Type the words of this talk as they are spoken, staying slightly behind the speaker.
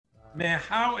Man,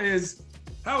 how is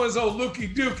old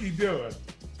Lukey Dookie doing?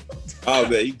 Oh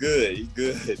man, he good. He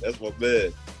good. That's my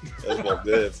man. That's my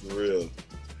man for real.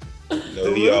 You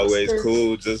know, he always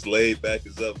cool, just laid back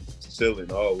as up,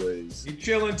 chilling always. He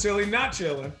chilling till he not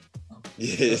chilling.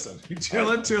 Yeah. Listen, he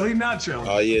chilling till he not chilling.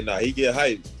 Oh yeah, nah, he get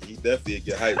hyped. He definitely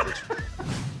get hyped with you.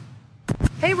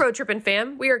 Hey, Road Trippin'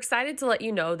 fam. We are excited to let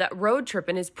you know that Road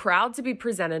Trippin' is proud to be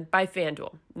presented by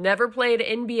FanDuel. Never played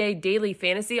NBA Daily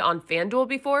Fantasy on FanDuel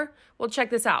before? Well, check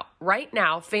this out. Right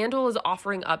now, FanDuel is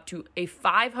offering up to a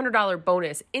 $500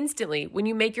 bonus instantly when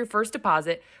you make your first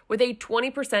deposit with a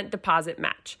 20% deposit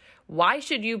match. Why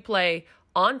should you play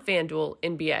on FanDuel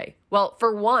NBA? Well,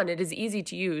 for one, it is easy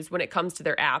to use when it comes to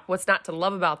their app. What's not to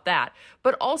love about that?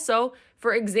 But also,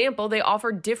 for example, they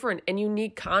offer different and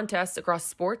unique contests across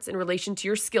sports in relation to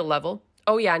your skill level.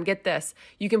 Oh yeah, and get this.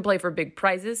 You can play for big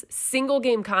prizes, single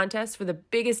game contests for the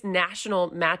biggest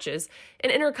national matches,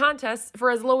 and enter contests for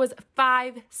as low as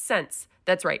 5 cents.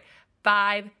 That's right.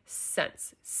 5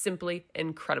 cents. Simply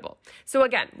incredible. So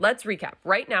again, let's recap.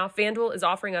 Right now, FanDuel is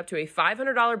offering up to a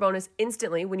 $500 bonus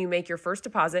instantly when you make your first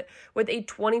deposit with a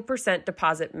 20%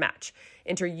 deposit match.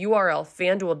 Enter URL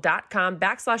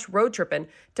fanduel.com/roadtrippin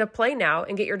to play now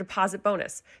and get your deposit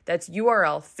bonus. That's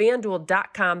URL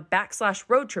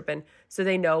fanduel.com/roadtrippin so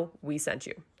they know we sent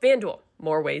you. FanDuel,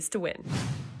 more ways to win.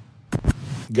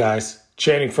 Guys,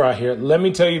 Channing Frye here. Let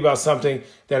me tell you about something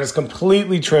that has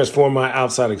completely transformed my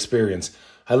outside experience.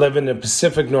 I live in the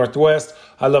Pacific Northwest.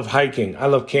 I love hiking. I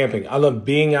love camping. I love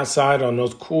being outside on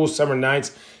those cool summer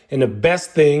nights. And the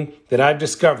best thing that I've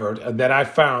discovered, that I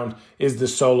found, is the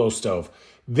Solo Stove.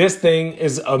 This thing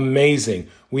is amazing.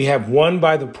 We have one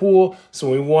by the pool, so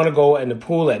when we want to go in the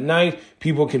pool at night,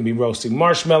 people can be roasting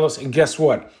marshmallows. And guess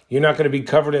what? You're not going to be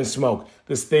covered in smoke.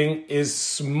 This thing is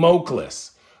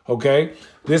smokeless. Okay,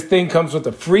 this thing comes with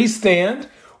a free stand,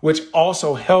 which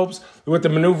also helps with the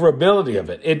maneuverability of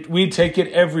it. We take it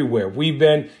everywhere. We've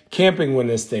been camping with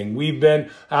this thing. We've been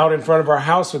out in front of our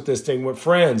house with this thing with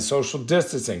friends, social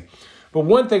distancing. But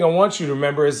one thing I want you to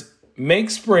remember is make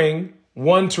spring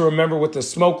one to remember with the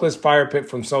smokeless fire pit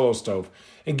from Solo Stove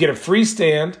and get a free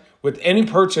stand with any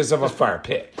purchase of a fire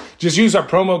pit. Just use our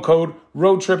promo code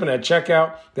ROADTRIPPIN at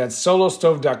checkout. That's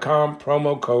solostove.com,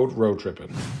 promo code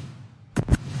ROADTRIPPIN.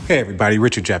 Hey everybody,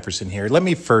 Richard Jefferson here. Let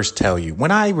me first tell you, when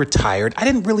I retired, I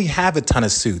didn't really have a ton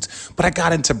of suits, but I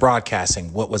got into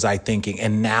broadcasting. What was I thinking?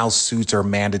 And now suits are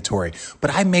mandatory.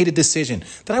 But I made a decision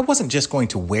that I wasn't just going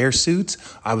to wear suits,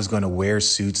 I was going to wear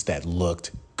suits that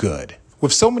looked good.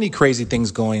 With so many crazy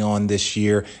things going on this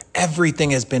year,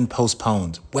 everything has been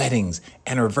postponed. Weddings,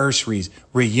 anniversaries,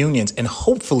 reunions, and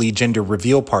hopefully gender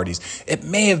reveal parties. It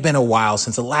may have been a while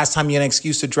since the last time you had an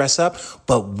excuse to dress up,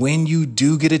 but when you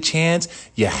do get a chance,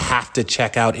 you have to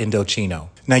check out Indochino.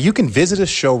 Now, you can visit a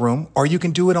showroom or you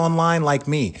can do it online like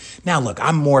me. Now, look,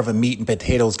 I'm more of a meat and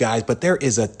potatoes guy, but there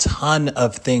is a ton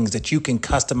of things that you can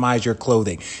customize your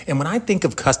clothing. And when I think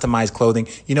of customized clothing,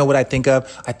 you know what I think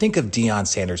of? I think of Deion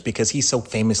Sanders because he so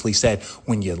famously said,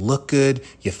 when you look good,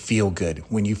 you feel good.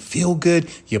 When you feel good,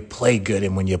 you play good.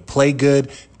 And when you play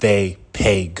good, they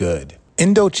pay good.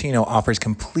 Indochino offers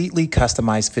completely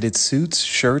customized fitted suits,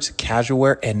 shirts, casual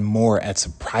wear, and more at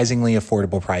surprisingly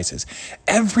affordable prices.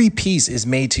 Every piece is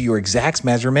made to your exact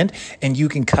measurement, and you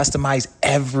can customize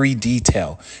every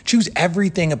detail. Choose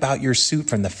everything about your suit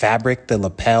from the fabric, the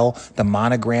lapel, the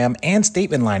monogram, and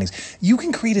statement linings. You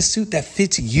can create a suit that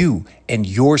fits you and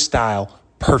your style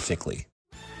perfectly.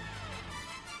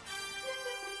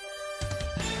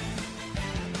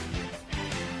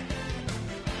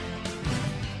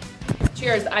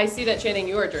 Cheers. I see that, Channing,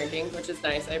 you are drinking, which is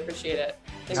nice. I appreciate it.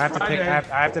 I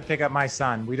have to pick up my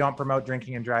son. We don't promote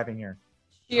drinking and driving here.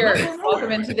 Cheers.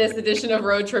 Welcome into this edition of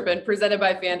Road Trippin', presented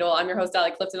by FanDuel. I'm your host,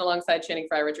 Allie Clifton, alongside Channing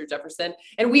Frye, Richard Jefferson.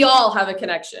 And we all have a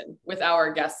connection with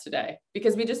our guest today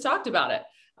because we just talked about it.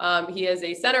 He is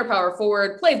a center, power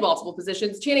forward, plays multiple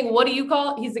positions. Channing, what do you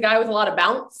call it? He's the guy with a lot of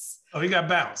bounce. Oh, he got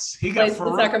bounce. He got for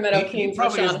the Sacramento Kings. He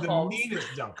probably is Richaun the Holmes. meanest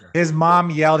dunker. His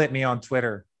mom yelled at me on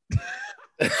Twitter.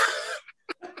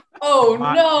 Oh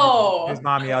no! His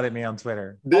mom yelled at me on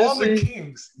Twitter. All the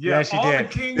Kings. Yeah, she did.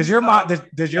 Does your mom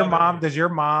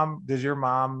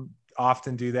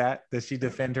often do that? Does she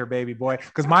defend her baby boy?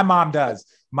 Because my mom does.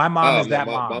 My mom is that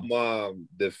mom. My mom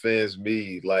defends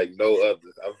me like no other.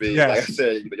 I mean, like I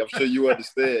said, I'm sure you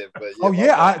understand. But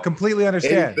I completely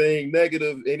understand. Anything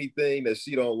negative, anything that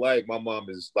she don't like, my mom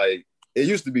is like. It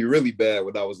used to be really bad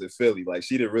when I was in Philly. Like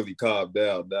she didn't really calm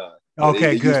down now.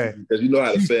 Okay, good. Because you know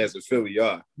how the fans in Philly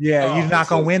are. Yeah, you're not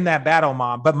gonna win that battle,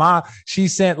 Mom. But Mom, she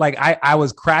sent I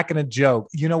was cracking a joke.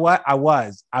 You know what? I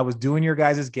was doing your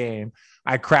guys' game.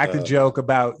 I cracked a joke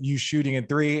about you shooting a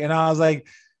 3, and I was like,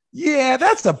 yeah,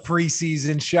 that's a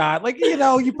preseason shot. Like,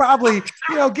 you probably,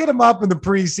 get him up in the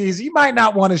preseason. You might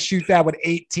not want to shoot that with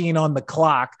 18 on the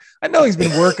clock. I know he's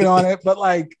been working on it, but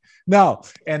like, no.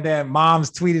 And then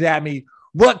Mom's tweeted at me,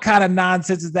 what kind of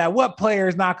nonsense is that? What player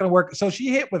is not going to work? So she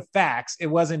hit with facts. It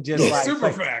wasn't just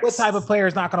like what type of player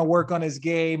is not going to work on his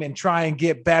game and try and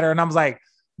get better. And I was like,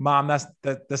 Mom,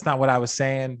 that's not what I was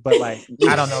saying, but like,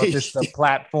 I don't know if this is a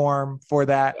platform for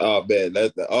that. Oh man,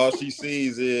 all she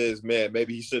sees is, man,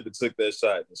 maybe he should have took that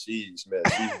shot. And she's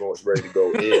going ready to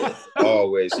go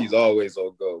in. She's always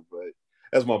on go. But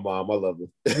that's my mom. I love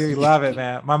her. We love it,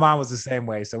 man. My mom was the same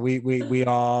way, so we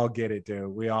all get it,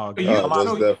 dude. We all get it.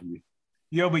 Definitely.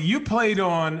 Yo, but you played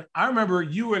on. I remember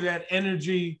you were that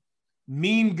energy,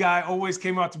 mean guy. Always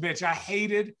came out the bench. I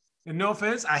hated, and no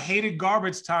offense, I hated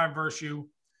garbage time versus you.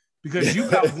 Because you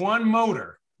got one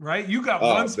motor, right? You got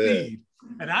one speed.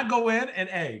 And I go in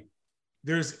and,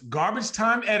 there's garbage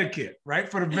time etiquette, right?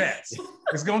 For the vets.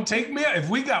 It's going to take me, if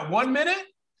we got 1 minute,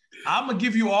 I'm going to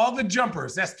give you all the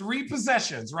jumpers. That's 3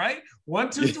 possessions, right? 1,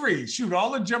 2, 3. Shoot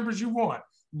all the jumpers you want.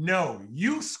 No,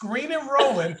 you screen and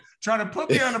rolling, trying to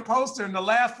put me on a poster in the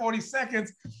last 40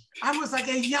 seconds. I was like,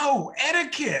 hey, yo,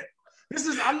 etiquette.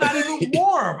 I'm not even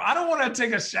warm. I don't want to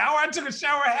take a shower. I took a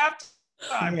shower half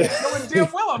knowing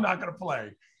damn well I'm not going to play.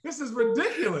 This is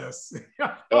ridiculous.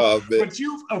 But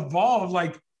you've evolved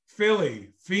like Philly,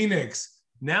 Phoenix,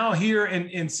 now here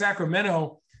in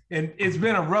Sacramento. And it's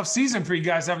been a rough season for you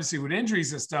guys, obviously, with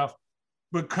injuries and stuff.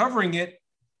 But covering it,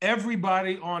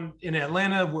 everybody in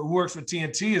Atlanta who works with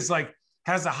TNT is like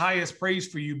has the highest praise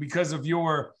for you because of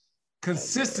your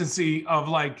consistency of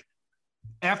like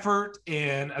effort.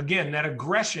 And again, that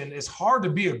aggression. Is hard to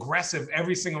be aggressive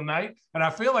every single night. And I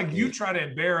feel like you try to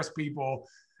embarrass people.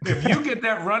 If you get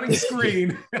that running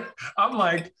screen, I'm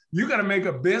like, you got to make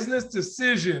a business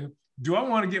decision. Do I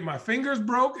want to get my fingers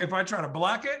broke if I try to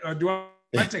block it, or do I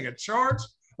take a charge?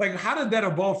 Like, how did that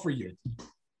evolve for you?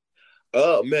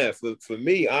 Man, for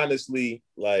me, honestly,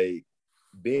 like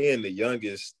being the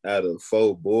youngest out of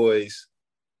 4 boys,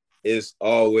 it's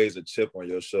always a chip on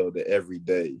your shoulder every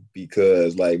day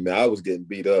because, like, man, I was getting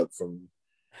beat up from,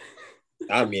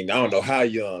 I don't know how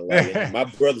young. Like, my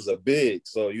brothers are big.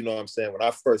 So, you know what I'm saying? When I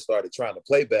first started trying to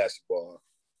play basketball,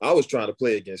 I was trying to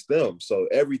play against them. So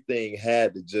everything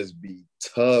had to just be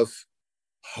tough,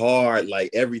 hard. Like,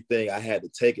 everything I had to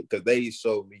take it because they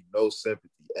showed me no sympathy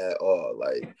at all.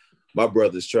 Like, my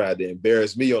brothers tried to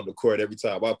embarrass me on the court every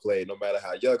time I played, no matter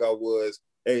how young I was.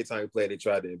 Every time we played, they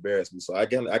tried to embarrass me. So I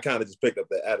kind of just picked up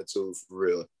that attitude for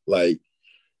real. Like,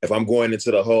 if I'm going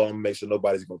into the hole, I'm going to make sure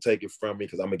nobody's going to take it from me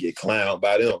because I'm going to get clowned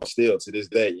by them still to this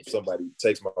day if somebody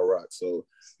takes my rock. So,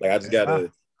 like, I just got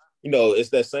to, it's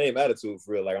that same attitude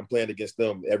for real. Like, I'm playing against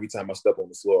them every time I step on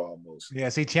the floor almost. Yeah,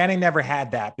 see, Channing never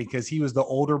had that because he was the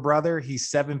older brother. He's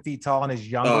 7 feet tall and his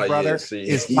younger brother is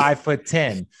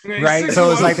 5'10", right?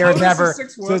 So it's like there was never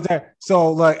 –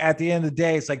 so look, at the end of the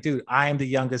day, it's like, dude, I am the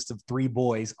youngest of 3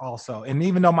 boys also. And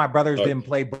even though my brothers didn't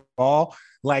play ball,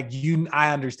 like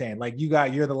I understand. Like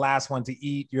you're the last one to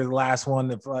eat. You're the last one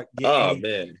to get ate.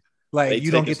 Man. Like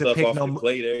you don't get to pick no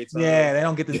plate every time. Yeah, they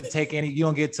don't get to take any. You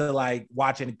don't get to like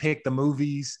watch and pick the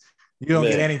movies. You don't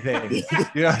get anything.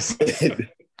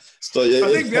 So yeah,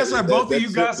 I think that's why both of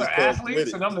you guys are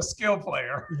athletes and I'm the skill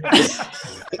player.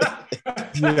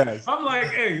 Yes. I'm like,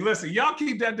 hey, listen, y'all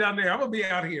keep that down there. I'm gonna be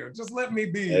out here. Just let me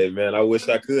be. Hey man, I wish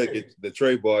I could get the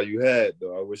tray ball you had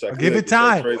though. I wish I could give it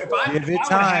time. If I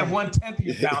had 1/10 of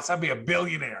your bounce, I'd be a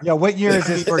billionaire. Yeah, what year is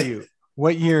this for you?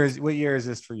 What year is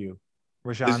this for you,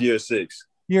 Richaun? This year 6.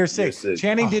 Year 6.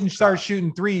 Channing didn't start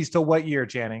shooting threes till what year,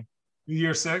 Channing?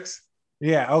 Year 6.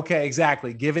 Yeah. Okay.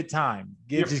 Exactly. Give it time.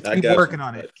 Just keep working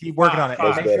on it. Keep working on it.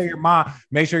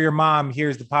 Make sure your mom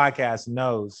hears the podcast and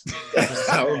knows.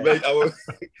 I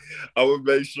would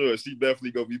make sure. She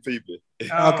definitely gonna be peeping.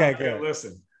 Okay. Good.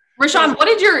 Listen, Richaun,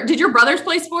 did your brothers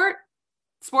play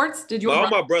sports? Did you? All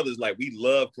my brothers, like, we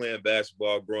love playing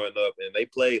basketball growing up, and they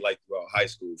played like throughout high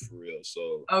school for real.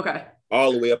 So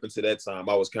all the way up until that time,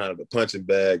 I was kind of the punching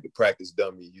bag, the practice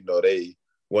dummy. They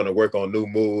want to work on new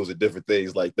moves and different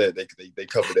things like that. They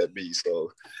covered at me,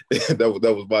 so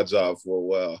that was my job for a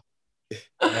while.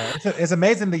 Yeah, it's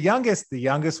amazing. The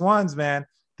youngest ones, man.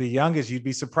 The youngest, you'd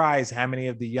be surprised how many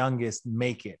of the youngest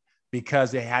make it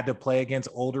because they had to play against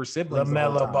older siblings.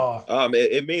 LaMelo Ball.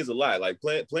 It means a lot. Like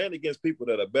playing against people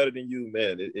that are better than you,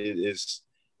 man.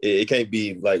 It can't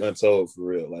be like untold for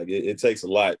real. Like it takes a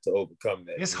lot to overcome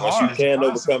that. It's Once hard. you can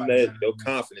overcome that, your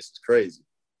confidence is crazy.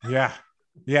 Yeah.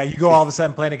 Yeah, you go all of a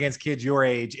sudden playing against kids your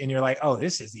age, and you're like, "Oh,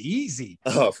 this is easy."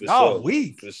 Oh, for sure.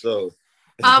 Weak. For sure.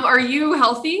 Are you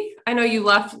healthy? I know you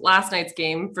left last night's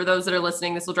game. For those that are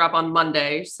listening, this will drop on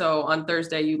Monday. So on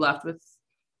Thursday, you left with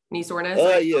knee soreness.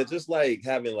 Yeah, just like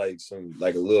having like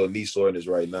a little knee soreness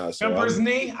right now. So Emperor's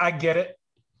knee, I get it.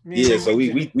 So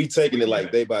we taking it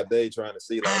like day by day, trying to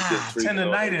see like getting treatment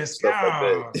tendonitis, stuff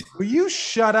like that. Will you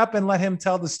shut up and let him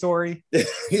tell the story?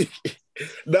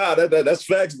 Nah, that's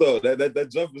facts though. That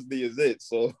jumper's knee is it.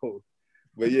 So,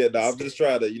 but yeah, I'm just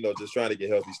trying to get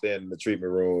healthy, staying in the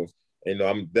treatment room. And,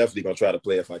 I'm definitely gonna try to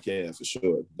play if I can for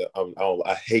sure.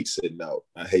 I hate sitting out.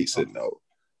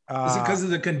 Is it because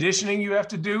of the conditioning you have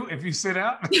to do if you sit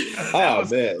out?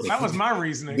 Man, that was my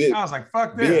reasoning. I was like,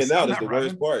 "Fuck this." Being out is the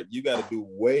worst part. You got to do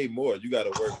way more. You got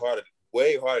to work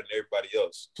way harder than everybody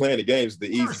else. Playing the game is the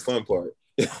easy, fun part.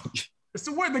 It's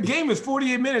the way the game is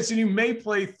 48 minutes, and you may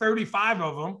play 35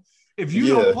 of them. If you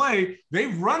don't play, they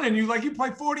running you like you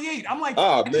play 48. I'm like,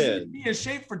 man, be in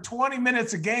shape for 20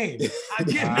 minutes a game. I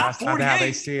get not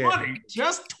 48, 20,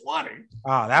 just 20.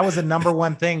 Oh, that was the number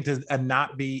one thing to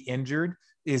not be injured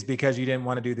is because you didn't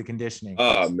want to do the conditioning.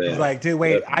 Oh man. It's like, dude,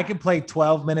 wait, I can play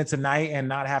 12 minutes a night and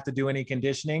not have to do any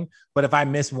conditioning. But if I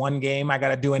miss one game, I got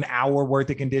to do an hour worth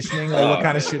of conditioning. Like, what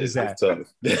kind of shit is that? It's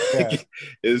tough. Yeah.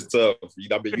 It's tough.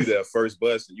 I mean, you that first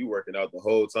bus and you working out the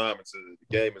whole time until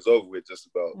the game is over with, just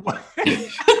about.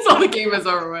 Until the game is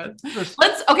over with.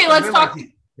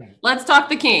 Let's talk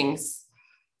the Kings.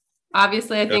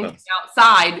 Obviously, I think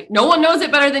outside, no one knows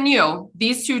it better than you.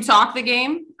 These two talk the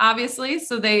game, obviously,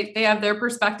 so they have their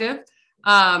perspective.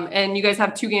 And you guys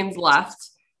have 2 games left.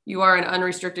 You are an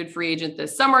unrestricted free agent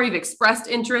this summer. You've expressed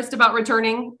interest about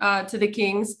returning to the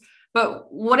Kings. But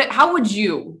how would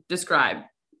you describe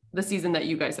the season that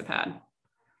you guys have had?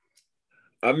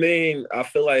 I mean, I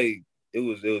feel like it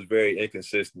was very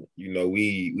inconsistent.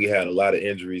 We had a lot of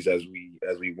injuries as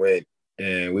we went.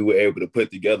 And we were able to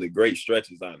put together great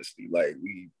stretches, honestly. Like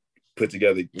we were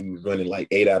running like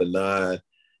 8 out of 9,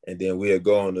 and then we had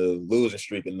gone to losing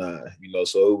streak of 9,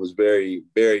 so it was very,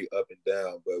 very up and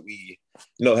down. But we,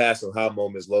 had some high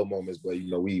moments, low moments, but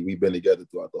we've been together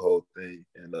throughout the whole thing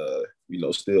and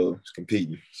still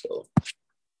competing. So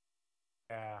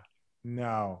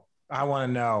no, I want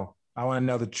to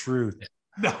know the truth.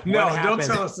 No, don't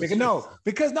tell us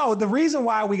because the reason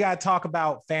why we got to talk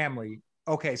about family.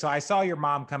 Okay, so I saw your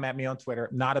mom come at me on Twitter,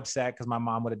 not upset because my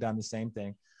mom would have done the same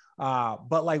thing.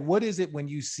 But like, what is it when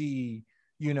you see,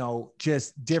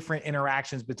 just different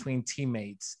interactions between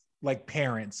teammates, like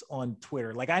parents on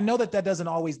Twitter? Like, I know that doesn't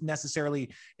always necessarily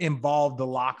involve the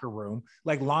locker room.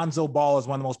 Like Lonzo Ball is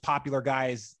one of the most popular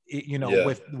guys,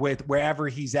 with wherever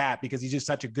he's at, because he's just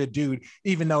such a good dude,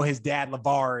 even though his dad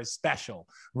LeVar is special,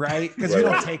 right? Because you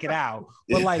don't take it out.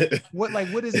 But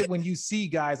what is it when you see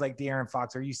guys like De'Aaron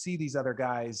Fox, or you see these other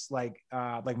guys like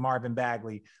Marvin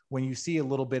Bagley, when you see a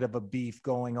little bit of a beef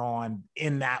going on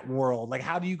in that world? Like,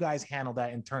 how do you guys handle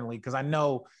that internally? Because I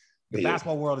know the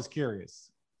basketball world is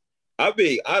curious. I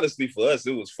mean, honestly, for us,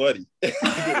 it was funny.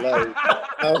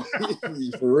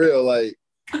 For real, like,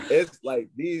 it's like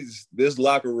this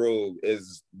locker room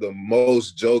is the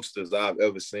most jokesters I've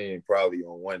ever seen probably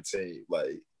on one team.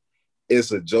 Like,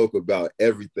 it's a joke about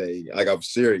everything. Like, I'm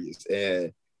serious.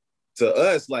 And to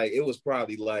us, like, it was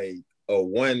probably like a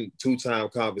 1-2 time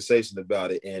conversation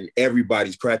about it, and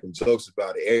everybody's cracking jokes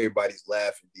about it. Everybody's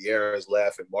laughing. De'Aaron's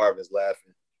laughing. Marvin's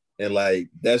laughing. And like,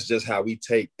 that's just how we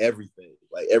take everything.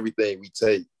 Like everything we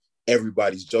take,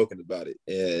 everybody's joking about it.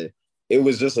 And it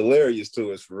was just hilarious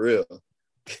to us, for real.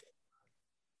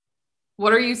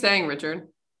 What are you saying, Richard?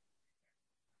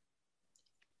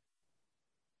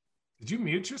 Did you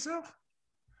mute yourself?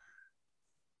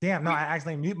 Damn, no, I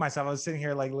actually mute myself. I was sitting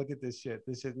here like, look at this shit.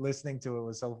 Listening to it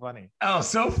was so funny. Oh,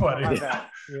 so funny. Yeah.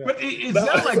 But it's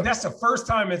not like that's the first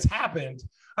time it's happened.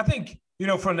 I think,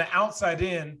 from the outside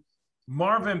in,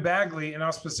 Marvin Bagley, and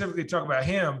I'll specifically talk about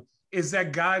him, is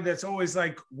that guy that's always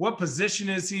like, what position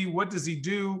is he? What does he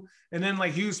do? And then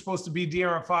like, he was supposed to be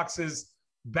De'Aaron Fox's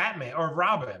Batman or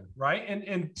Robin, right?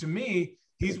 And to me,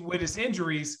 he's with his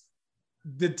injuries,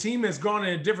 the team has gone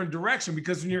in a different direction,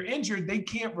 because when you're injured, they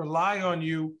can't rely on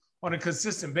you on a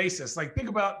consistent basis. Like, think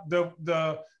about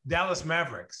the Dallas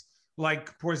Mavericks.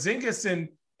 Like, Porzingis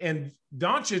and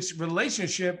Doncic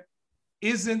relationship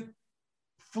isn't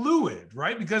fluid,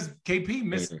 right? Because KP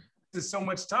misses so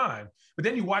much time. But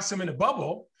then you watch them in the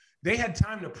bubble, they had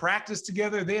time to practice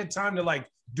together. They had time to like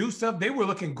do stuff. They were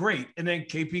looking great. And then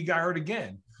KP got hurt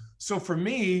again. So for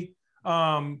me,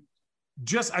 I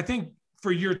think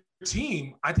for your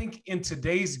team, I think in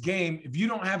today's game, if you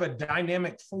don't have a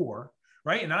dynamic 4,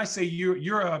 right? And I say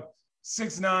you're a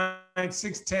 6'9",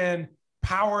 6'10",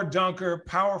 power dunker,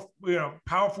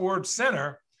 power forward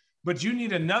center. but you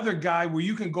need another guy where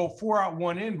you can go 4 out,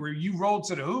 1 in, where you roll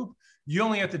to the hoop. You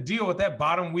only have to deal with that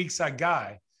bottom weak side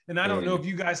guy. And I don't know if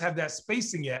you guys have that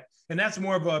spacing yet. And that's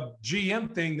more of a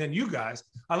GM thing than you guys.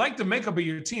 I like the makeup of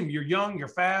your team. You're young, you're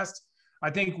fast. I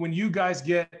think when you guys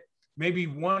get maybe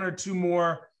 1 or 2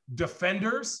 more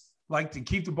defenders, like to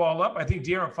keep the ball up, I think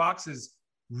De'Aaron Fox is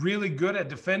really good at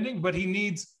defending, but he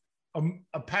needs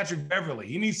a Patrick Beverly.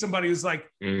 He needs somebody who's like,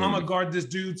 I'm gonna guard this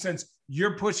dude since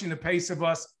you're pushing the pace of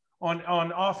us on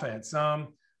offense. I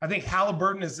think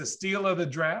Halliburton is the steal of the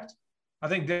draft. I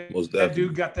think that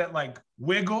dude got that like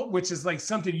wiggle, which is like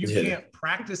something you can't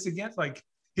practice against. Like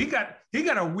he got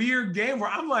a weird game where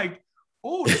I'm like,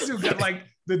 oh, this dude got like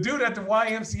the dude at the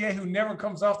YMCA who never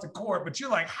comes off the court, but you're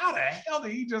like, how the hell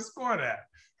did he just score that?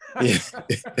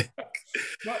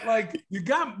 But like you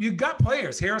got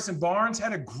players. Harrison Barnes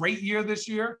had a great year this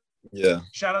year. Yeah.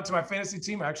 Shout out to my fantasy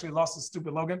team. I actually lost to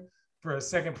stupid Logan for a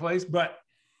second place, but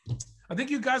I think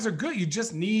you guys are good. You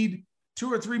just need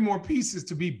 2 or 3 more pieces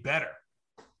to be better.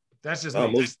 That's just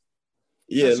me.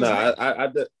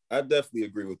 I definitely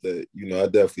agree with that. I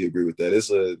definitely agree with that.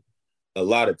 It's a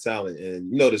lot of talent.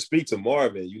 And, to speak to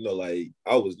Marvin, like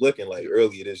I was looking like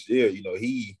earlier this year,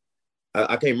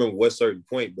 I can't remember what certain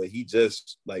point, but he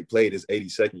just like played his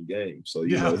 82nd game. So,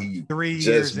 he 3 just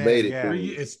years made it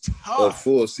It's tough. a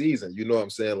full season. You know what I'm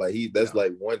saying? Like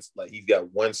like once, like he's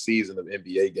got 1 season of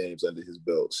NBA games under his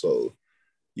belt. So,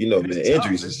 man,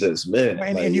 injuries is just, man.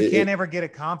 And you can't ever get a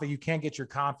confidence. You can't get your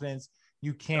confidence.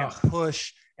 You can't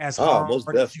push as hard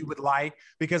as you would like,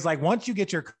 because like once you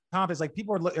get your confidence, like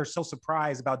people are so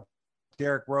surprised about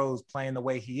Derrick Rose playing the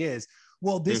way he is.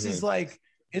 Well, this is like,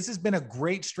 this has been a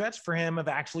great stretch for him of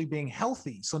actually being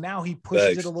healthy. So now he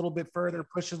pushes it a little bit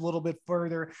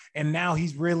further. And now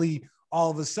he's really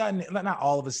all of a sudden, not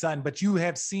all of a sudden, but you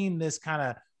have seen this kind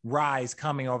of rise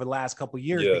coming over the last couple of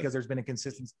years because there's been a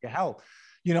consistency of health,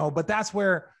 but that's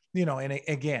where, and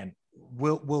again,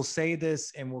 we'll say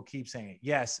this and we'll keep saying it.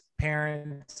 Yes,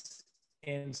 parents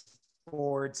in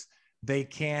sports, they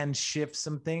can shift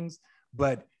some things,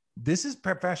 but this is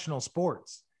professional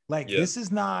sports. Like this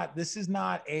is not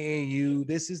AAU.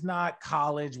 This is not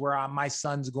college where my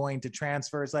son's going to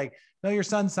transfer. It's like, no, your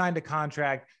son signed a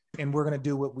contract and we're going to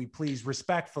do what we please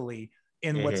respectfully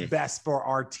in what's best for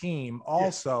our team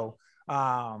also.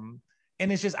 And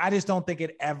it's just, I just don't think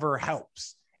it ever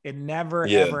helps. It never,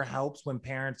 ever helps when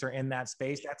parents are in that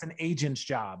space. That's an agent's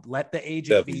job. Let the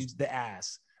agent be the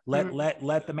ass. Let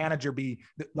the manager be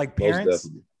like parents.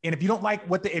 And if you don't like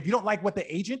what the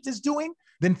agent is doing,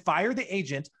 then fire the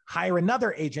agent, hire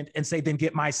another agent, and say, then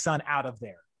get my son out of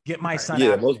there. Get my son out.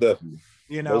 Yeah, most definitely.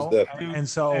 Most definitely. And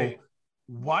so,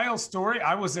 wild story.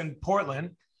 I was in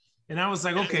Portland, and I was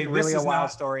like, okay, this is a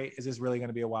wild story. Is this really going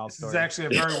to be a wild story? This is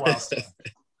actually a very wild story.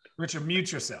 Richard,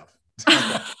 mute yourself.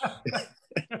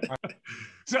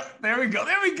 So there we go.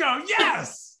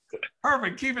 Yes.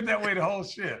 Perfect. Keep it that way the whole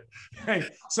shit. Hey,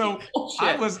 so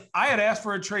I had asked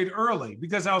for a trade early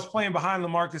because I was playing behind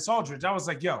LaMarcus Aldridge. I was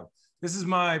like, yo, this is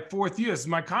my 4th year. This is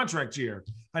my contract year.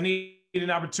 I need an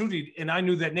opportunity. And I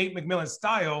knew that Nate McMillan's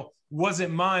style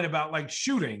wasn't mine about like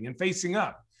shooting and facing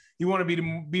up. He wanted me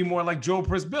to be more like Joe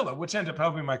Prisbilla, which ended up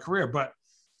helping my career. But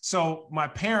so my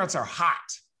parents are hot.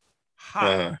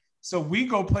 So we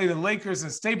go play the Lakers in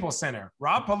Staples Center.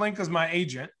 Rob Pelinka's my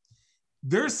agent.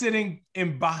 They're sitting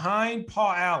in behind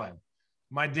Paul Allen.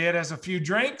 My dad has a few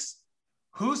drinks.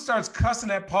 Who starts cussing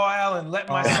at Paul Allen? Let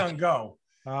my son go.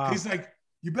 He's like,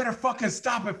 you better fucking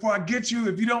stop it before I get you.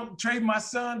 If you don't trade my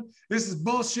son, this is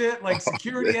bullshit. Like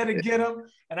security had to get him.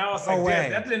 And I was like, damn,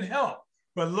 that didn't help.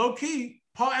 But low key,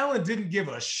 Paul Allen didn't give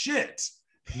a shit.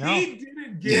 No. He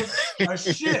didn't give a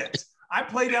shit. I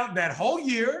played out that whole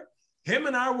year. Him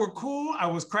and I were cool. I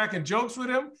was cracking jokes with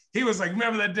him. He was like,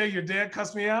 remember that day your dad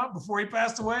cussed me out before he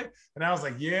passed away? And I was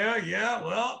like, yeah,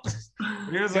 well.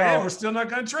 And he was like, hey, we're still not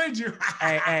going to trade you.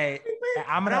 hey,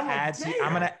 I'm going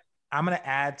to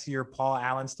add to your Paul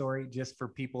Allen story just for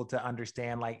people to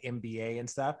understand like NBA and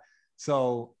stuff.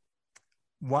 So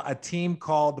a team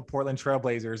called the Portland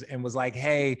Trailblazers and was like,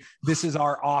 hey, this is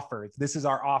our offer. This is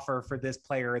our offer for this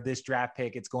player, this draft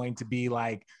pick. It's going to be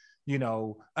like,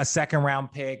 a 2nd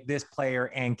round pick, this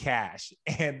player, and cash.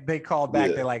 And they called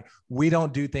back. They're like, we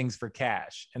don't do things for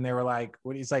cash. And they were like,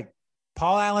 what? He's like,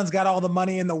 Paul Allen's got all the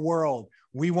money in the world.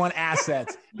 We want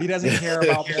assets. He doesn't care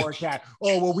about more cash.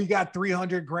 Oh, well, we got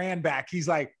 $300,000 back. He's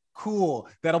like, cool.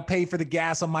 That'll pay for the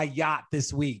gas on my yacht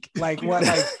this week. Like what?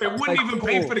 Like it wouldn't even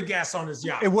pay for the gas on his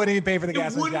yacht. It wouldn't even pay for the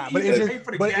gas on his yacht.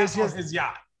 But it's just his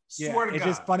yacht. It's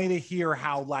just funny to hear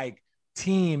how like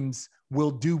teams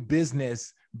will do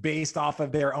business based off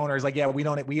of their owners. Like, yeah,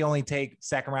 we only take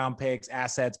second round picks,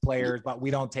 assets, players, but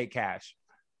we don't take cash.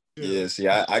 Yeah, see,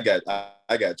 I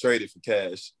got traded for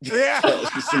cash. Yeah. Cash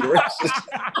considerations.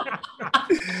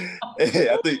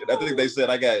 I think they said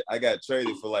I got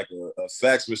traded for like a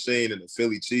fax machine and a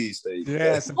Philly cheesesteak.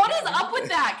 Yes. What is up with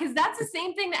that? Because that's the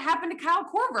same thing that happened to Kyle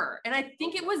Korver, and I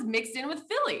think it was mixed in with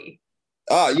Philly.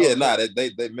 Oh yeah, man.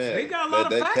 They got a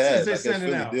lot of faxes cash, they're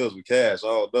sending Philly out. deals with cash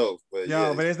all those. But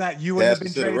but it's not. You wouldn't have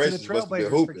been traded to the considerations must have been Trailblazers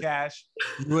for hooping. cash.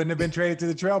 You wouldn't have been traded to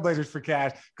the Trailblazers for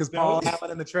cash because Paul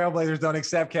Allen and the Trailblazers don't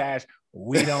accept cash.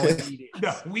 We don't need it.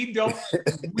 No, we don't.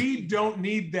 We don't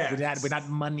need that. We're not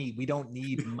money. We don't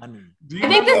need money. Do you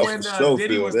think remember when so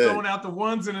Diddy feel was that. throwing out the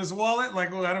ones in his wallet?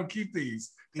 Like, well, I don't keep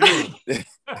these. I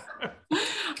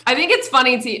think it's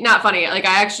funny to not funny. Like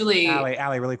I actually,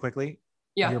 Allie, really quickly.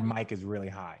 Yeah. Your mic is really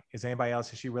high. Is anybody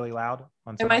else? Is she really loud?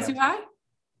 Am I too high?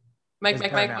 Mike, It's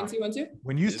 1-2-1-2.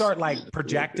 When you start like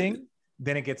projecting,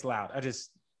 then it gets loud. I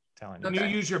just telling you. When you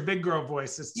use your big girl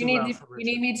voice, it's too You loud need for you Richard.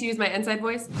 need me to use my inside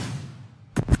voice.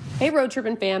 Hey, Road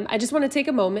Trippin' fam. I just want to take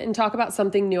a moment and talk about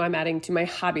something new I'm adding to my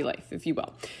hobby life, if you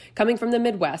will. Coming from the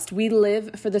Midwest, we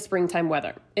live for the springtime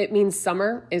weather. It means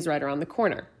summer is right around the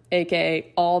corner,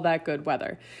 aka all that good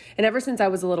weather. And ever since I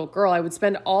was a little girl, I would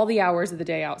spend all the hours of the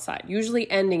day outside,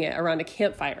 usually ending it around a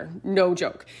campfire. No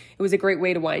joke. It was a great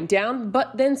way to wind down,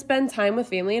 but then spend time with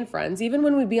family and friends. Even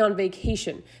when we'd be on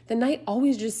vacation, the night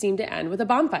always just seemed to end with a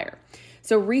bonfire.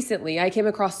 So recently I came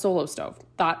across Solo Stove.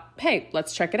 Thought, hey,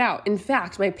 let's check it out. In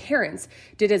fact, my parents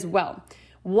did as well.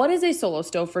 What is a Solo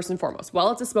Stove first and foremost?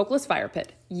 Well, it's a smokeless fire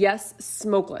pit. Yes,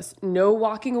 smokeless. No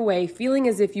walking away, feeling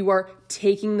as if you are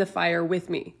taking the fire with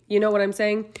me. You know what I'm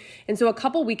saying? And so a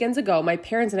couple weekends ago, my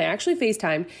parents and I actually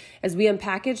FaceTimed as we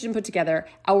unpackaged and put together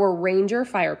our Ranger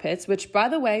fire pits, which, by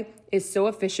the way, is so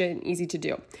efficient and easy to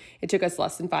do. It took us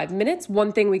less than 5 minutes.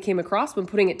 One thing we came across when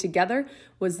putting it together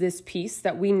was this piece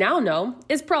that we now know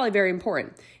is probably very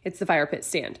important. It's the fire pit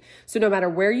stand. So no matter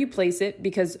where you place it,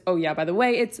 because, oh yeah, by the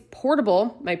way, it's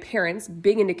portable. My parents,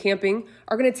 big into camping,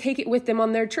 are going to take it with them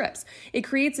on their trips. It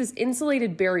creates this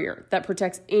insulated barrier that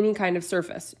protects any kind of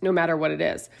surface, no matter what it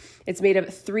is. It's made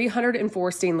of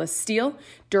 304 stainless steel,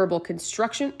 durable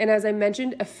construction, and as I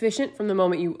mentioned, efficient from the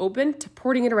moment you open to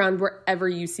porting it around wherever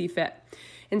you see fit.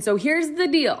 And so here's the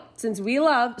deal. Since we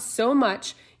love so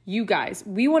much you guys,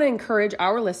 we want to encourage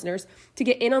our listeners to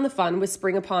get in on the fun with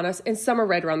spring upon us and summer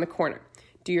right around the corner.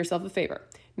 Do yourself a favor.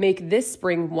 Make this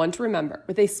spring one to remember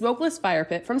with a smokeless fire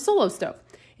pit from Solo Stove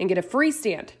and get a free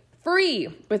stand, free,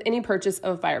 with any purchase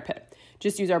of a fire pit.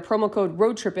 Just use our promo code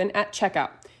ROADTRIPPIN at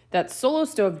checkout. That's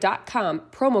solostove.com,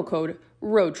 promo code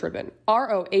ROADTRIPPIN,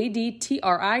 ROADTRIPPIN.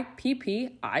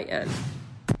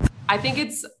 I think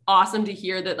it's awesome to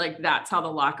hear that, like, that's how the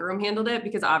locker room handled it,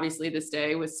 because obviously this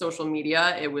day with social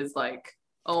media, it was like,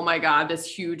 oh my God, this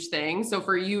huge thing. So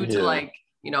for you to like,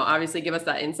 you know, obviously give us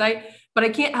that insight, but I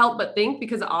can't help but think,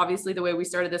 because obviously the way we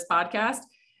started this podcast,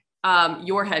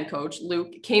 your head coach,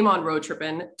 Luke, came on Road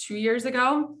Trippin' 2 years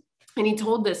ago. And he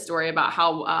told this story about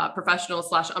how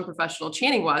professional/unprofessional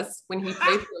Channing was when he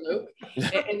played for Luke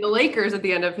and the Lakers at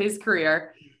the end of his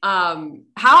career.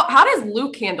 How does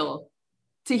Luke handle,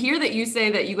 to hear that you say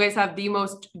that you guys have the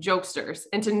most jokesters,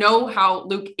 and to know how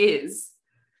Luke is,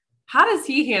 how does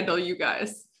he handle you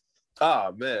guys?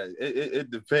 Oh man, it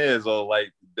depends on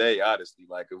like the day, honestly.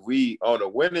 Like if we on a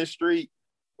winning streak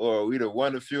or we done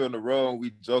won a few in a row and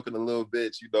we joking a little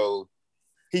bit, you know,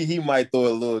 he might throw a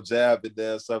little jab at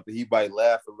there or something. He might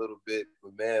laugh a little bit,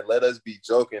 but man, let us be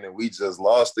joking and we just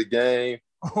lost the game.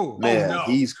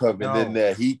 He's coming in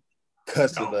there. He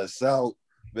cussing us out,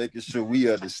 making sure we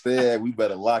understand. We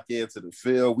better lock into the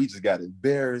field. We just got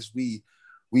embarrassed. We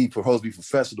supposed to be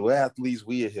professional athletes.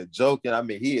 We in here joking. I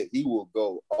mean, he will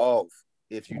go off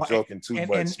if you joking too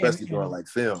much, especially during like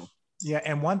film. Yeah,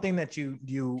 and one thing that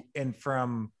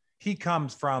he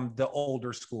comes from the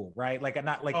older school, right? Like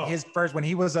not like his first when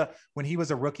he was a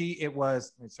rookie, it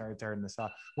was sorry to turn this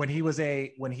off. When he was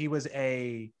a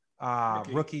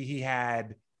rookie, he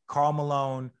had Karl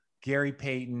Malone, Gary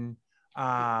Payton,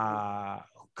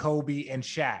 Kobe, and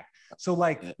Shaq. So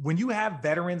like when you have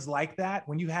veterans like that,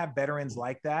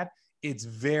 it's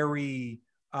very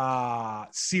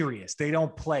serious. They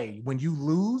don't play. When you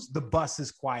lose, the bus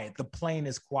is quiet, the plane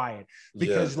is quiet,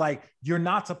 because like you're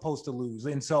not supposed to lose.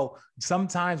 And so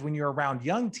sometimes when you're around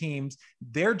young teams,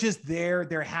 they're just there,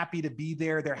 they're happy to be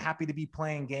there, they're happy to be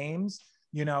playing games,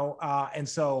 you know. And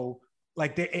so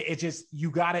like it just, you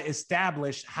got to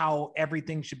establish how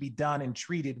everything should be done and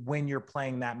treated when you're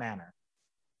playing that manner.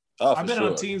 I've been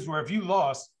on teams where if you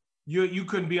lost, you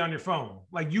couldn't be on your phone.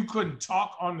 Like you couldn't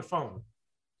talk on the phone.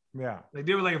 Yeah. Like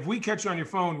they were like, if we catch you on your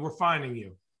phone, we're finding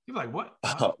you. You're like, what?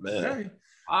 Oh man. Okay.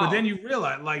 Wow. But then you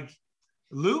realize, like,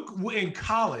 Luke in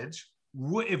college,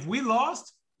 if we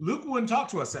lost, Luke wouldn't talk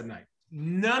to us that night.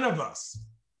 None of us.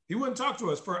 He wouldn't talk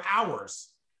to us for hours,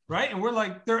 right? And we're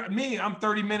like, I'm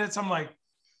 30 minutes. I'm like,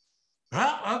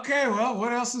 okay, well,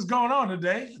 what else is going on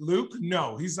today? Luke,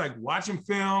 no. He's like watching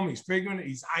film. He's figuring it.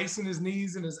 He's icing his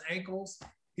knees and his ankles.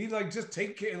 He like just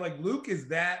take care. Like Luke is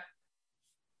that.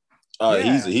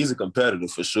 He's a competitor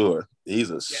for sure. He's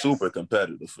a super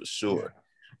competitor for sure.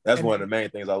 That's one of the main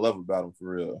things I love about him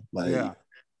for real. Like,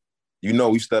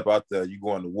 we step out there, you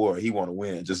go into war, he want to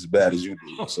win just as bad as you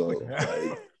do. So,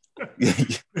 like,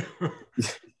 this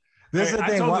is the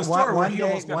thing.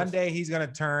 One day he's gonna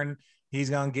turn. He's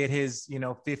gonna get his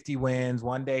 50 wins.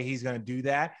 One day he's gonna do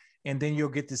that, and then you'll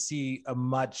get to see a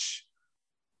much.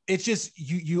 It's just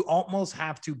you almost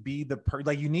have to be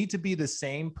you need to be the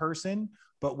same person.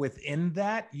 But within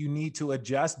that, you need to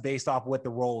adjust based off what the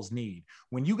roles need.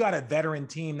 When you got a veteran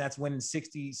team that's winning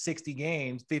 60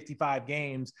 games, 55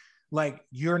 games, like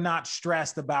you're not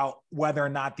stressed about whether or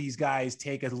not these guys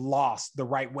take a loss the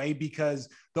right way, because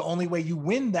the only way you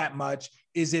win that much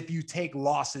is if you take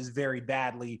losses very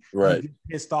badly, right? You get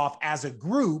pissed off as a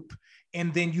group,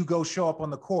 and then you go show up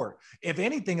on the court. If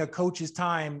anything, a coach's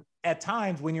time at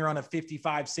times when you're on a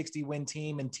 55, 60 win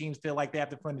team and teams feel like they have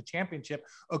to win the championship,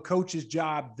 a coach's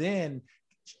job then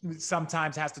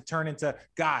sometimes has to turn into,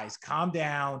 guys, calm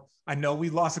down. I know we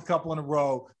lost a couple in a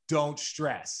row. Don't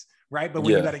stress. Right. But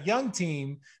when you got a young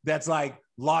team that's like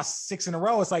lost 6 in a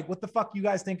row, it's like, what the fuck you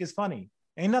guys think is funny?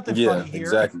 Ain't nothing funny here.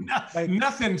 Exactly. Like,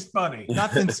 nothing's funny.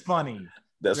 Nothing's funny.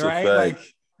 That's right. A fact.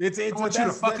 Like it's I want you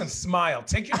to fucking smile.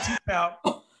 Take your teeth out.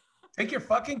 Take your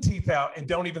fucking teeth out and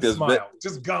don't even smile.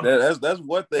 Just gum. That's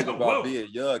one thing about being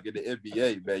young in the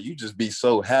NBA, man. You just be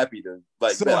so happy to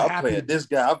I'm playing this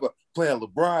guy. I'm playing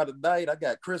LeBron tonight. I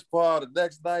got Chris Paul the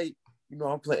next night.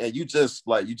 I'm playing, and you just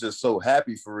so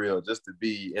happy for real just to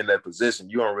be in that position.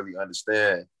 You don't really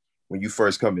understand when you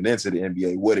first coming into the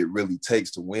NBA what it really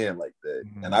takes to win like that.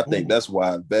 And I think that's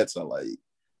why vets are like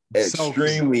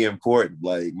extremely important.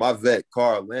 Like my vet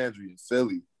Carl Landry in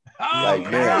Philly.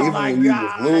 Even when we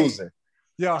was losing,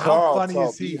 how Carl funny taught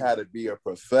is he? me how to be a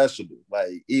professional.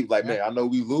 Man, I know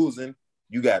we losing.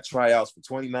 You got tryouts for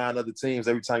 29 other teams.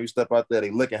 Every time you step out there, they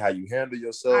look at how you handle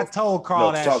yourself. I told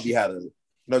Carl that taught me how to,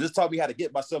 just taught me how to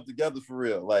get myself together for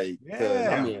real.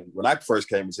 When I first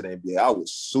came into the NBA, I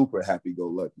was super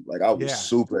happy-go-lucky. Like I was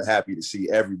super happy to see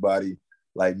everybody.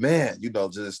 Like, man,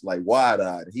 just like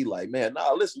wide-eyed. He like, man,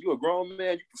 nah, listen, you a grown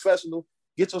man, you professional.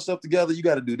 Get yourself together. You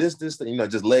got to do this, just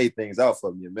lay things out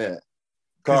for me, man.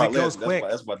 Carl, that's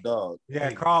my dog.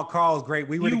 Yeah, Carl is great.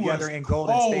 We were together in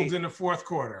Golden State in the fourth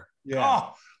quarter. Yeah.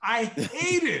 Oh, I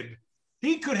hated.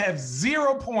 He could have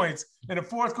 0 points in the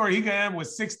fourth quarter. He could end with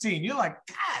 16. You're like,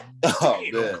 God damn, Carl.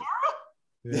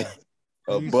 Yeah.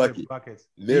 A bucket.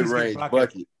 Mid-range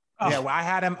bucket. Yeah, well, I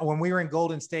had him when we were in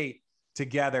Golden State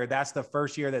together. That's the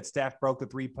first year that Steph broke the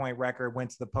 3-point record, went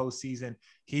to the postseason.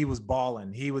 He was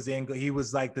balling. He was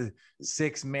like the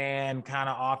 6th man, kind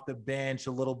of off the bench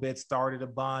a little bit, started a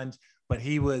bunch, but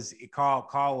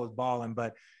Carl was balling.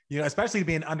 But, especially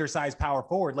being undersized power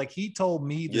forward, like he told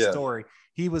me the story.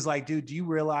 He was like, dude, do you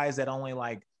realize that only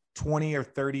like 20 or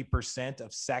 30%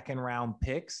 of second round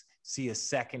picks see a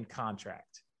second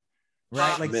contract?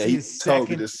 Right, like man, he told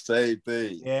me the same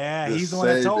thing. Yeah, he's the one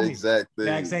that told me exact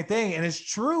same thing, and it's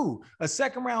true. A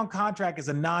second round contract is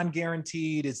a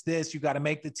non-guaranteed. It's this, you got to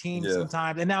make the team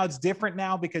sometimes, and now it's different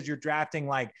now because you're drafting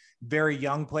like very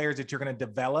young players that you're going to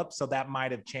develop, so that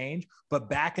might have changed. But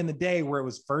back in the day, where it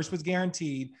was first was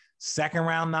guaranteed, second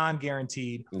round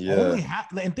non-guaranteed,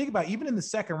 and think about it, even in the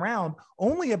second round,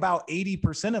 only about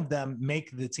 80% of them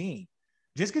make the team.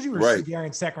 Just because you were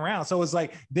guaranteed second round. So it's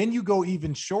like, then you go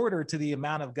even shorter to the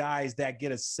amount of guys that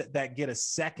get a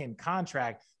second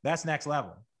contract. That's next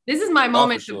level. This is my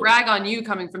moment to brag on you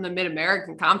coming from the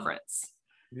Mid-American Conference.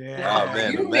 Yeah. Oh,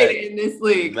 man, you made it in this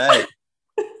league.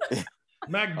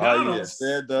 McDonald's.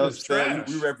 Stand up.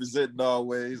 We representing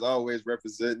always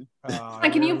representing.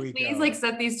 Can you please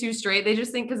set these two straight? They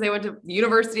just think because they went to the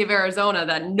University of Arizona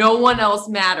that no one else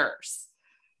matters.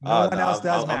 No one else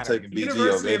does matter. I'm taking BG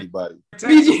over anybody.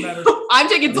 I'm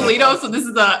taking Toledo, so this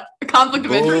is a conflict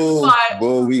of interest.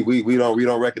 Bull, we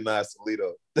don't recognize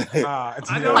Toledo.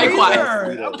 I know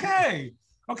either. Okay.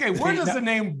 Where does the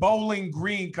name Bowling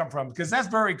Green come from? Because that's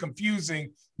very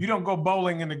confusing. You don't go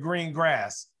bowling in the green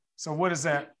grass. So what is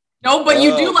that? No, but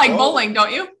you do like bowling,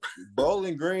 don't you?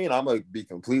 Bowling Green, I'm gonna be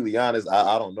completely honest.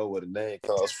 I don't know where the name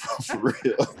comes from for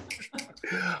real.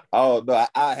 I don't know.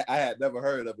 I had never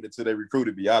heard of it until they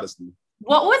recruited me, honestly.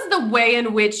 What was the way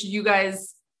in which you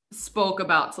guys spoke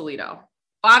about Toledo?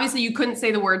 Obviously, you couldn't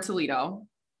say the word Toledo,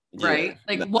 right?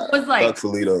 Like, what was like? Fuck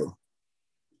Toledo.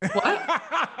 What?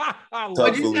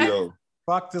 Tuck Toledo.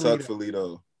 Fuck Toledo. Tuck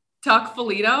Toledo. Tuck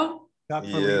Toledo? Tuck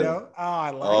Toledo. Oh, I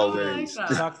like always. that.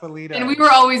 Tuck Toledo. And we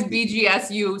were always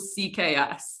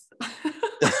BGSUCKS.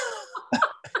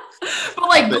 But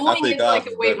like going into like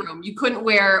a weight room, you couldn't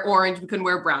wear orange, we couldn't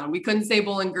wear brown, we couldn't say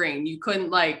Bowling Green, you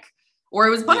couldn't like, or it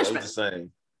was punishment. It was the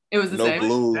same. It was the no same.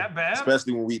 blue, that bad?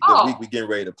 Especially when the week we getting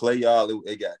ready to play y'all,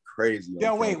 it got crazy.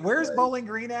 Yo, wait, where's Bowling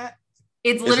Green at?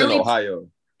 It's literally in Ohio,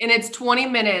 and it's 20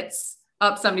 minutes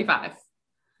up 75.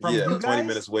 From 20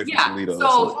 minutes away from Toledo.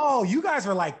 So, you guys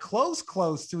are like close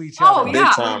to each other. Oh, yeah.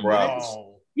 Big time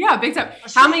rivals. Yeah, big time.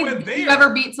 How many did you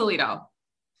ever beat Toledo?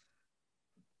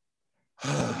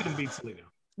 I didn't beat Toledo.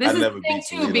 This is the thing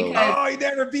too, because he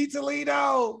never beat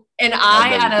Toledo. And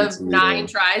out of 9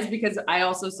 tries, because I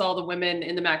also saw the women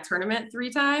in the MAC tournament 3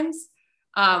 times.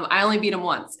 I only beat them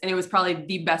once, and it was probably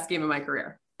the best game of my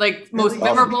career. Like most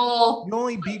memorable. You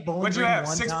only beat Bowling What'd you Green have?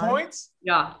 1 6 time? points?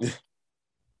 Yeah.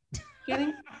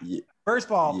 Kidding? Yeah. First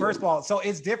of all, so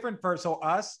it's different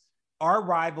us, our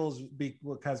rivals,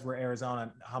 because we're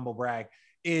Arizona, humble brag,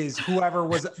 is whoever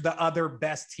was the other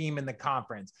best team in the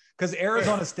conference. Because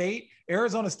Arizona State,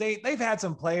 they've had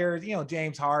some players,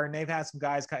 James Harden, they've had some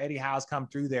guys, Eddie House come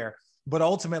through there. But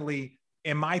ultimately,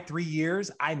 in my 3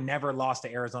 years, I never lost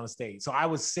to Arizona State. So I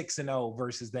was 6-0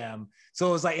 versus them. So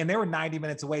it was like, and they were 90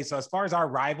 minutes away. So as far as our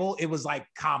rival, it was like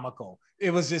comical.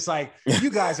 It was just like,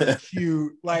 you guys are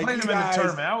cute. Like, played them in the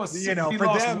tournament. I was, for them, it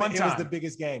was the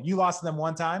biggest game. You lost to them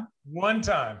one time? One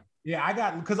time.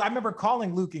 Yeah, because I remember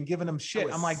calling Luke and giving him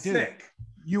shit. I'm like, dude,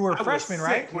 you were a freshman,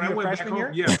 right? When I went freshman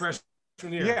year? Yeah, freshman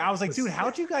year. Yeah, I was like, dude,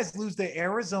 how'd you guys lose to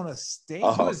Arizona State?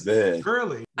 Oh, man.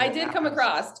 Early. I did come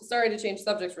across, sorry to change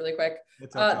subjects really quick.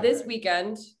 Okay. This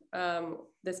weekend,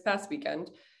 this past weekend,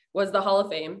 was the Hall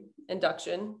of Fame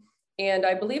induction. And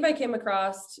I believe I came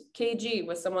across KG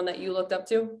was someone that you looked up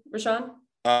to, Richaun?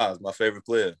 It's my favorite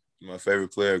player. My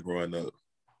favorite player growing up.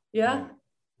 Yeah.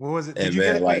 What was it? Did you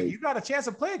you got a chance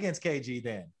to play against KG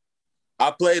then?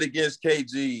 I played against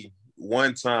KG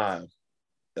one time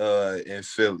in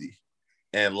Philly.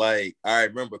 And I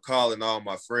remember calling all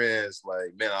my friends,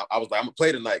 man, I was like, I'm gonna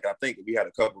play tonight. I think we had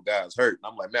a couple guys hurt.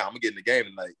 And I'm like, man, I'm gonna get in the game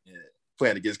tonight. Yeah,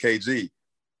 playing against KG.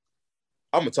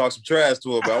 I'm gonna talk some trash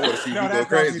to him, but I want to see if he go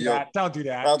crazy. Don't do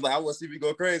that. I was like, I want to see if he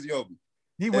go crazy over me.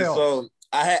 He will. So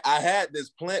I had this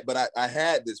plan, but I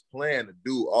had this plan to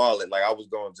do all it. I was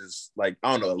going to just I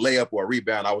don't know, a layup or a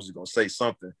rebound. I was just gonna say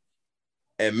something.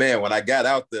 And man, when I got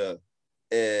out there,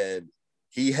 and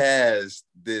he has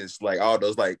this all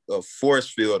those a force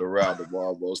field around him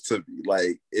almost to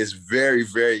me. It's very,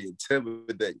 very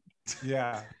intimidating.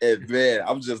 Yeah. And man,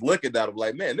 I'm just looking at him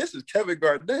like, man, this is Kevin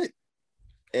Garnett.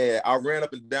 And I ran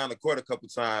up and down the court a couple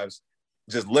times,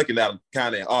 just looking at him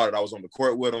kind of in awe that I was on the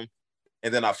court with him.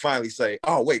 And then I finally say,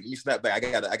 "Oh wait, let me snap back.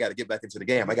 I gotta get back into the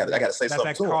game. I gotta say something."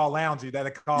 That's that Carl Landry.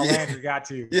 Landry got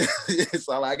to. Yeah.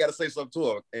 So I gotta say something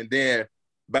to him. And then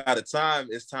by the time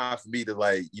it's time for me to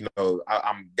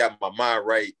I'm got my mind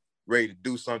right, ready to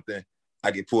do something,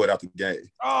 I get pulled out the game.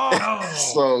 Oh.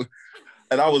 So,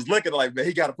 and I was looking man,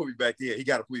 he got to put me back in. He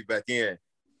got to put me back in.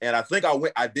 And I think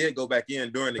I did go back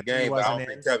in during the game, but I don't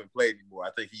think Kevin played anymore.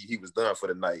 I think he was done for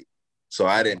the night. So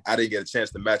I didn't get a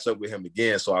chance to match up with him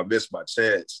again. So I missed my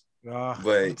chance.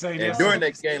 But during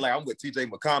that game, I'm with TJ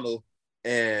McConnell,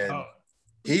 and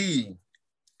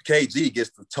KG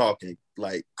gets to talking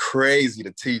crazy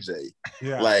to TJ.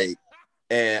 Yeah.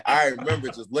 And I remember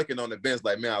just looking on the bench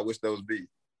man, I wish those be.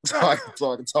 So I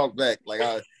can talk back.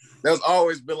 That's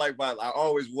always been I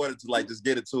always wanted to just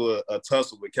get into a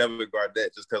tussle with Kevin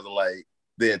Garnett just because of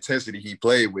the intensity he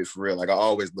played with for real. I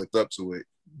always looked up to it.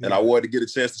 And I wanted to get a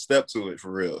chance to step to it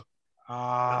for real.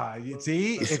 You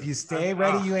see, if you stay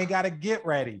ready, you ain't got to get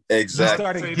ready. Exactly.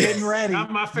 You started getting ready.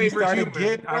 Not my favorite human.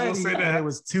 Getting ready, I will say that. And it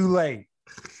was too late.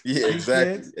 Yeah,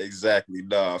 exactly.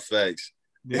 No, thanks.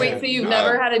 Yeah. Wait, so you've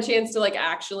never had a chance to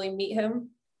actually meet him?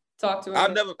 Talk to him?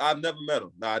 I've never met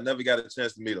him. No, I never got a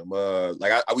chance to meet him.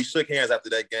 We shook hands after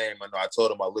that game. I know I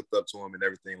told him I looked up to him and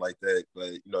everything like that.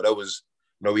 But that was,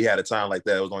 we had a time like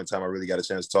that. It was the only time I really got a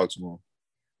chance to talk to him.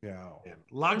 Yeah.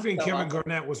 Lockton Kevin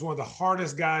Garnett was one of the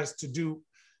hardest guys to do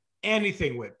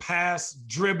anything with. Pass,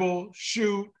 dribble,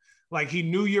 shoot. He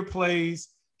knew your plays.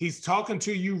 He's talking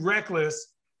to you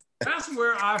reckless. That's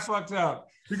where I fucked up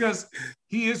because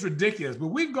he is ridiculous. But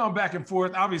we've gone back and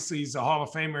forth. Obviously, he's a Hall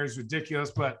of Famer. He's ridiculous.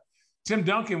 But Tim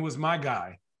Duncan was my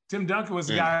guy. Tim Duncan was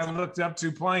the guy I looked up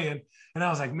to playing. And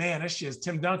I was like, man, that shit is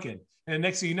Tim Duncan. And the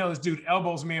next thing you know, this dude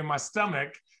elbows me in my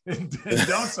stomach and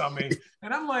dunks on me.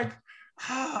 And I'm like,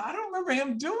 I don't remember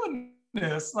him doing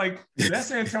goodness. Like that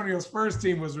San Antonio Spurs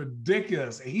team was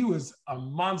ridiculous. He was a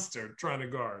monster trying to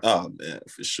guard. Oh man,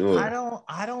 for sure.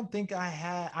 I don't think I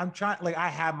had. I'm trying. Like I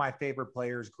have my favorite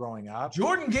players growing up.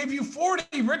 Jordan gave you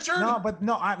 40, Richard.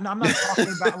 No, I'm not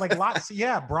talking about like lots.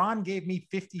 Yeah, Bron gave me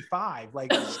 55.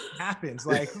 Like it happens.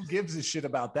 Like who gives a shit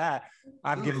about that?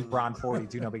 I've given Bron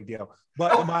 42. No big deal.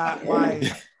 But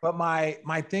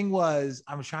my thing was,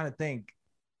 I was trying to think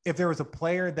if there was a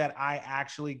player that I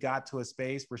actually got to a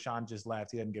space. Richaun just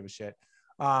left. He didn't give a shit.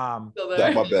 My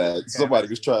bad. Somebody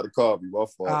was trying to call me. My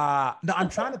fault. No, I'm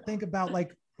trying to think about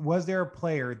like, was there a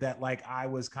player that like I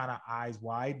was kind of eyes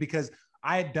wide because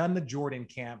I had done the Jordan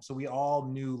camp. So we all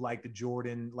knew like the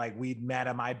Jordan, like we'd met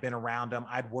him. I'd been around him.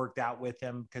 I'd worked out with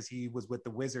him because he was with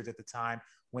the Wizards at the time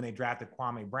when they drafted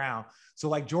Kwame Brown. So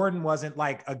like Jordan wasn't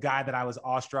like a guy that I was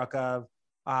awestruck of.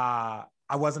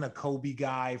 I wasn't a Kobe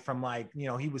guy from like, you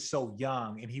know, he was so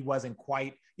young and he wasn't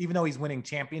quite, even though he's winning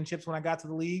championships when I got to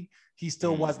the league, he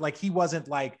still was like, he wasn't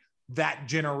like that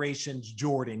generation's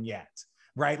Jordan yet.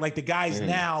 Right. Like the guys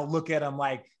now look at him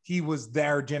like he was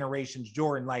their generation's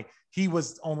Jordan. Like he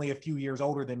was only a few years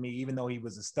older than me, even though he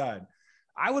was a stud.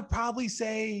 I would probably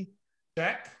say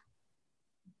Shaq.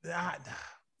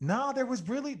 No, there was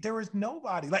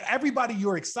nobody. Like everybody, you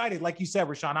were excited. Like you said,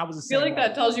 Richaun, I was the same. I feel like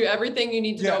that tells you everything you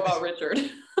need to know about Richard.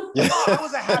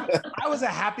 I was a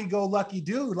happy-go-lucky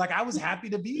dude. Like I was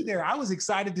happy to be there. I was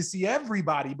excited to see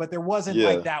everybody, but there wasn't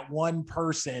like that one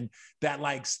person that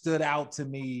like stood out to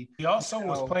me. He also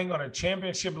was playing on a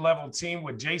championship level team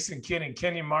with Jason Kidd and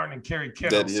Kenyon Martin and Kerry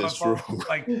Kittle. That is true.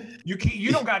 Like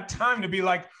you don't got time to be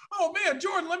like, oh man,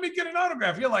 Jordan, let me get an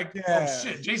autograph. You're like, oh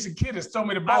shit, Jason Kidd has thrown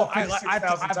me the ball 56,000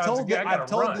 times.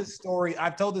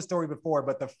 I've told this story before,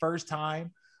 but the first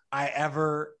time I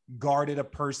ever guarded a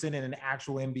person in an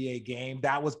actual NBA game,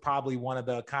 that was probably one of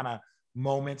the kind of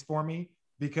moments for me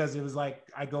because it was like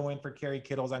I go in for Kerry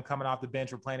Kittles. I'm coming off the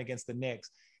bench. We're playing against the Knicks,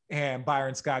 and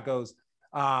Byron Scott goes,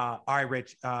 "All right,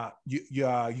 Rich, you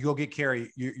go get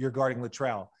Kerry. You're guarding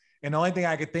Latrell." And the only thing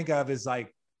I could think of is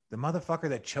like the motherfucker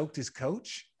that choked his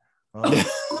coach.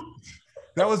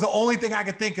 That was the only thing I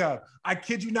could think of. I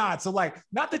kid you not. So like,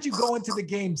 not that you go into the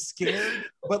game scared,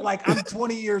 but like I'm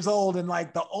 20 years old and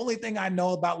like the only thing I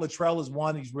know about Latrell is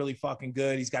one, he's really fucking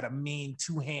good. He's got a mean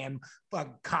two-hand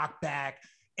fucking cock back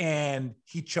and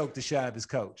he choked the shit out of his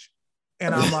coach.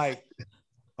 And I'm like,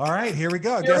 all right, here we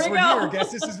go. Guess we're here.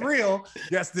 Guess this is real.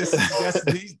 Guess this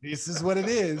is what it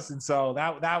is. And so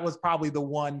that was probably the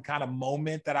one kind of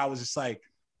moment that I was just like,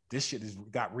 this shit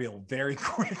got real very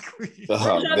quickly.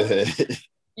 Oh, man.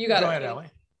 You got Go it. ahead, Ellie.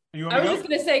 I was just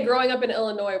going to say, growing up in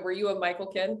Illinois, were you a Michael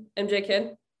kid, MJ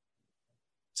kid?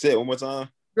 Say it one more time.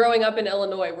 Growing up in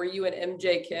Illinois, were you an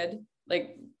MJ kid?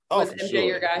 Like, was MJ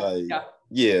your guy? Like,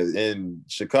 yeah, in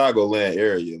Chicagoland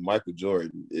area, Michael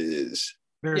Jordan is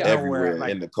everywhere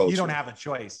in the culture. You don't have a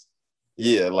choice.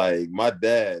 Yeah, like my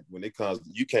dad, when it comes,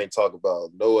 you can't talk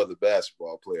about no other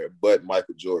basketball player but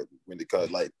Michael Jordan. When it comes,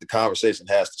 like the conversation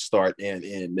has to start and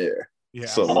end there. Yeah.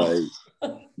 So like,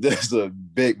 there's a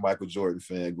big Michael Jordan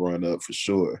fan growing up for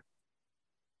sure.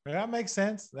 That makes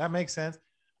sense.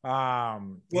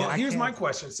 Well, here's my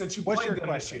question. Since you played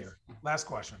them this year, last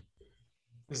question.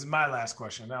 This is my last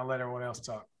question. I'll let everyone else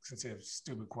talk since they have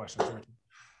stupid questions.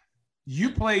 You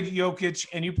played Jokic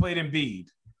and you played Embiid.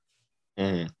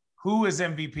 Mm-hmm. Who is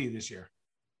MVP this year?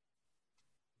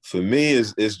 For me,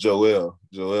 it's Joel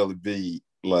Embiid.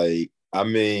 Like, I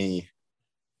mean,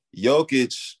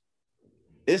 Jokic,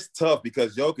 it's tough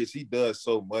because Jokic, he does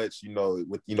so much, he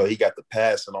got the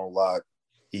passing on lock.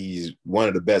 He's one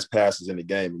of the best passers in the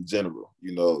game in general,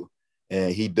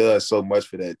 and he does so much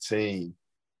for that team.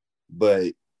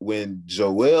 But when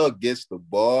Joel gets the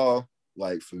ball,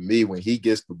 like for me, when he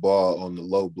gets the ball on the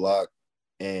low block,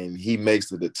 and he makes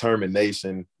the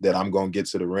determination that I'm going to get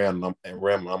to the rim and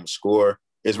I'm going to score,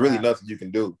 it's really nothing you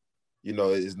can do.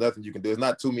 It's nothing you can do. It's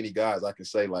not too many guys I can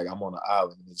say, like, I'm on the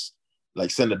island. It's like,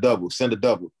 send a double.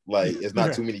 Like, it's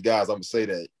not too many guys I'm going to say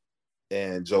that.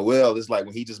 And Joel is like,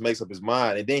 when he just makes up his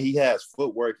mind, and then he has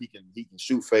footwork. He can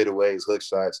shoot fadeaways, hook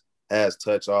shots, has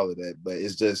touch, all of that. But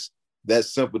it's just that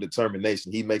simple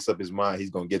determination. He makes up his mind. He's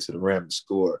going to get to the rim and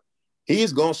score.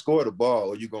 He's going to score the ball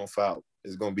or you're going to foul.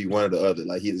 It's going to be one or the other.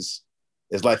 Like it's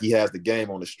like he has the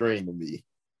game on the string to me.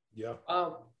 Yeah.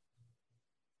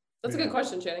 That's a good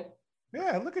question, Channing.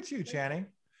 Yeah, look at you, Channing.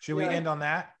 Should we end on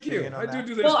that?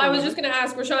 Well, I was just going to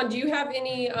ask, Richaun, do you have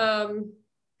any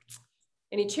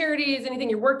charities, anything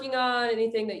you're working on,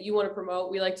 anything that you want to promote?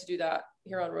 We like to do that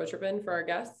here on Road Trippin' for our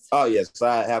guests. Oh, yes.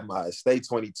 I have my Stay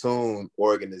 20 Tune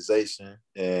organization,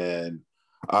 and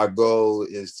Our goal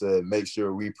is to make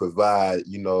sure we provide,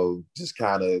 just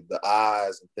kind of the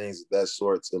eyes and things of that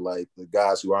sort to like the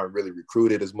guys who aren't really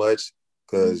recruited as much.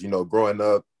 Because, growing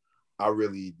up, I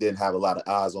really didn't have a lot of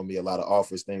eyes on me, a lot of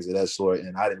offers, things of that sort.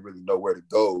 And I didn't really know where to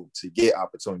go to get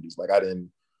opportunities. Like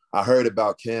I heard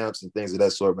about camps and things of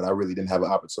that sort, but I really didn't have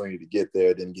an opportunity to get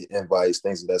there, didn't get invites,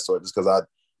 things of that sort, just because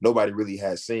nobody really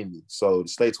had seen me. So the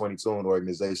State 22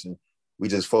 organization, we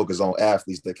just focus on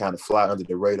athletes that kind of fly under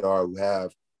the radar, who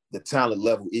have the talent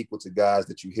level equal to guys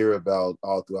that you hear about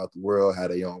all throughout the world,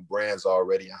 had their own brands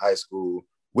already in high school,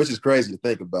 which is crazy to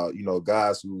think about,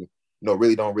 guys who,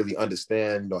 really don't really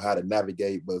understand, how to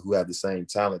navigate, but who have the same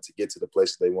talent to get to the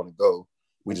places they want to go.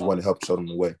 We just want to help show them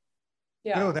the way.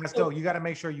 Yeah, dude, that's dope. You got to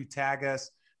make sure you tag us,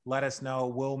 let us know.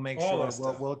 We'll make sure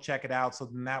we'll check it out. So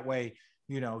then that way,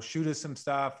 shoot us some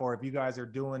stuff, or if you guys are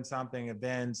doing something,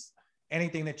 events,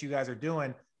 anything that you guys are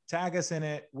doing, tag us in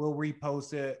it. We'll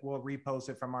repost it. We'll repost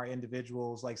it from our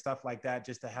individuals, like stuff like that,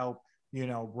 just to help,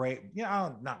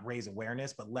 not raise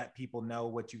awareness, but let people know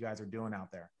what you guys are doing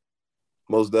out there.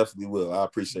 Most definitely will. I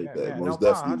appreciate that. Most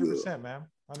definitely 100%, will. Man.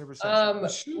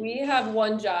 100%. We have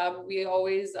one job. We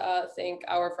always thank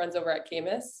our friends over at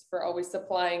Camus for always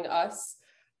supplying us,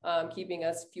 keeping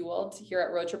us fueled here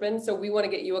at Road Trippin'. So we want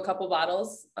to get you a couple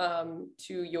bottles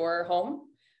to your home.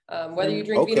 Whether you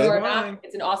drink vino or not,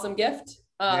 it's an awesome gift.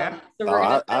 So we're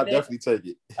I'll definitely take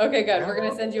it. Okay, good. We're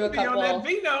gonna send you a couple. On that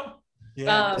vino.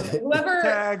 Yeah. Whoever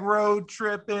tag Road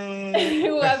Trippin'.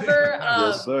 Whoever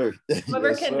yes, sir.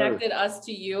 Whoever connected us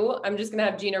to you, I'm just gonna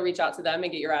have Gina reach out to them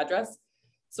and get your address.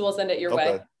 So we'll send it your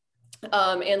way.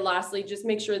 And lastly, just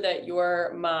make sure that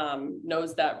your mom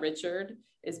knows that Richard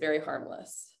is very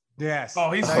harmless. Yes.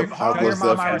 Oh, he's tell your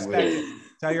mom I respect it.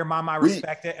 Tell your mom I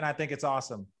respect it, and I think it's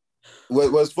awesome.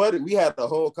 What's funny, we had a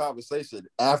whole conversation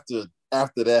after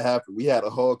that happened. We had a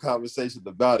whole conversation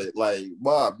about it. Like,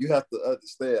 Mom, you have to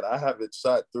understand, I haven't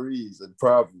shot threes in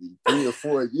probably 3 or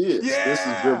 4 years. Yeah. This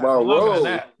has been my role.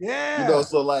 Yeah.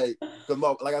 So like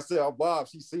I said, our mom,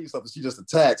 she sees something, she just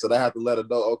attacks, and I have to let her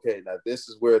know, okay, now this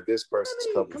is where this person's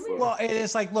coming from. Well,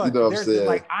 it's like, look,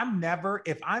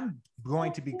 if I'm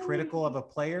going to be critical of a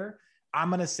player, I'm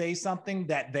going to say something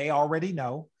that they already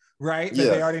know, right? That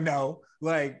they already know.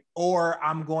 Like, or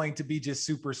I'm going to be just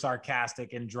super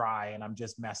sarcastic and dry and I'm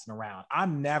just messing around.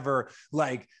 I'm never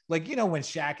like, when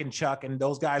Shaq and Chuck, and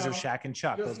those guys are Shaq and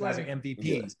Chuck, those guys are MVPs.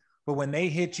 Yeah. But when they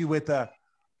hit you with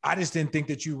I just didn't think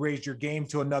that you raised your game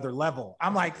to another level.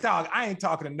 I'm like, dog, I ain't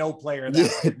talking to no player.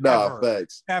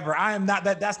 Thanks. Ever. I am not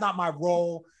that's not my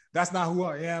role. That's not who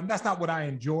I am. That's not what I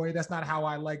enjoy. That's not how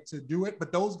I like to do it.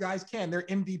 But those guys they're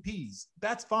MVPs.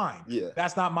 That's fine. Yeah.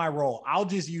 That's not my role. I'll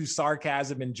just use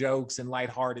sarcasm and jokes and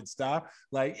lighthearted stuff.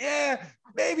 Like,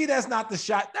 maybe that's not the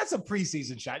shot. That's a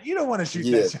preseason shot. You don't want to shoot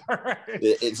that shot. Right?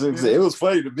 It was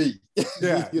funny to me.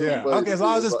 Yeah. Okay, as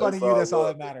long as it's funny to you, that's all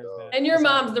that matters. Man. And your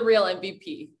mom's the real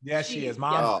MVP. Yeah, she is.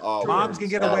 Moms can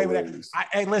get away with it.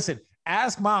 Hey, listen.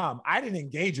 Ask Mom. I didn't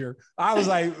engage her. I was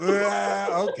like,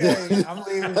 okay, I'm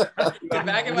leaving. Get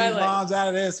back in my life. Mom's out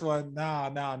of this one. No,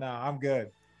 I'm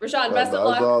good. Richaun, best of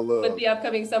luck with the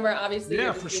upcoming summer, obviously.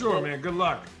 Yeah, for sure, man. Good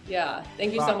luck. Yeah,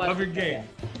 thank you so much. Love your game.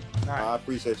 All right. I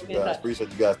appreciate you guys.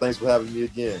 Thanks for having me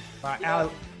again. All right,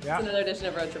 Allie. Yeah. It's another edition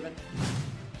of Road Trippin'.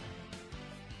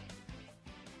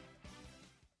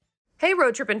 Hey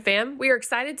Road Trippin' fam, we are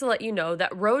excited to let you know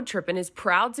that Road Trippin' is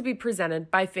proud to be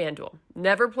presented by FanDuel.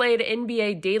 Never played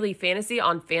NBA Daily Fantasy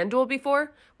on FanDuel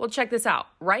before? Well, check this out.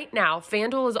 Right now,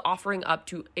 FanDuel is offering up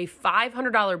to a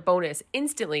 $500 bonus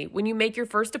instantly when you make your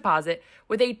first deposit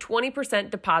with a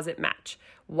 20% deposit match.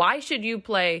 Why should you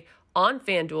play on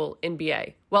FanDuel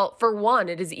NBA? Well, for one,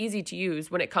 it is easy to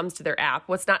use when it comes to their app.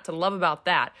 What's not to love about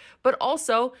that? But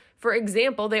also, for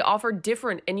example, they offer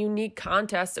different and unique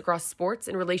contests across sports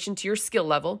in relation to your skill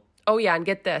level. Oh yeah, and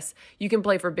get this. You can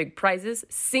play for big prizes,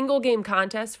 single game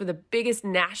contests for the biggest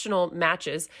national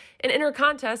matches, and enter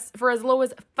contests for as low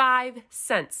as 5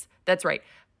 cents. That's right.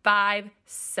 5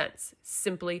 cents.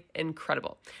 Simply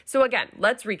incredible. So again,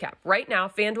 let's recap. Right now,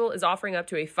 FanDuel is offering up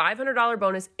to a $500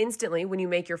 bonus instantly when you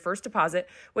make your first deposit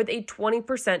with a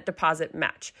 20% deposit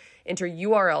match. Enter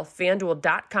URL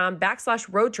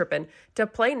fanduel.com/roadtrippin to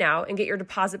play now and get your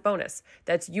deposit bonus.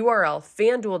 That's URL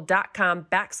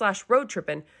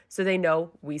fanduel.com/roadtrippin so they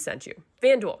know we sent you.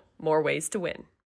 FanDuel, more ways to win.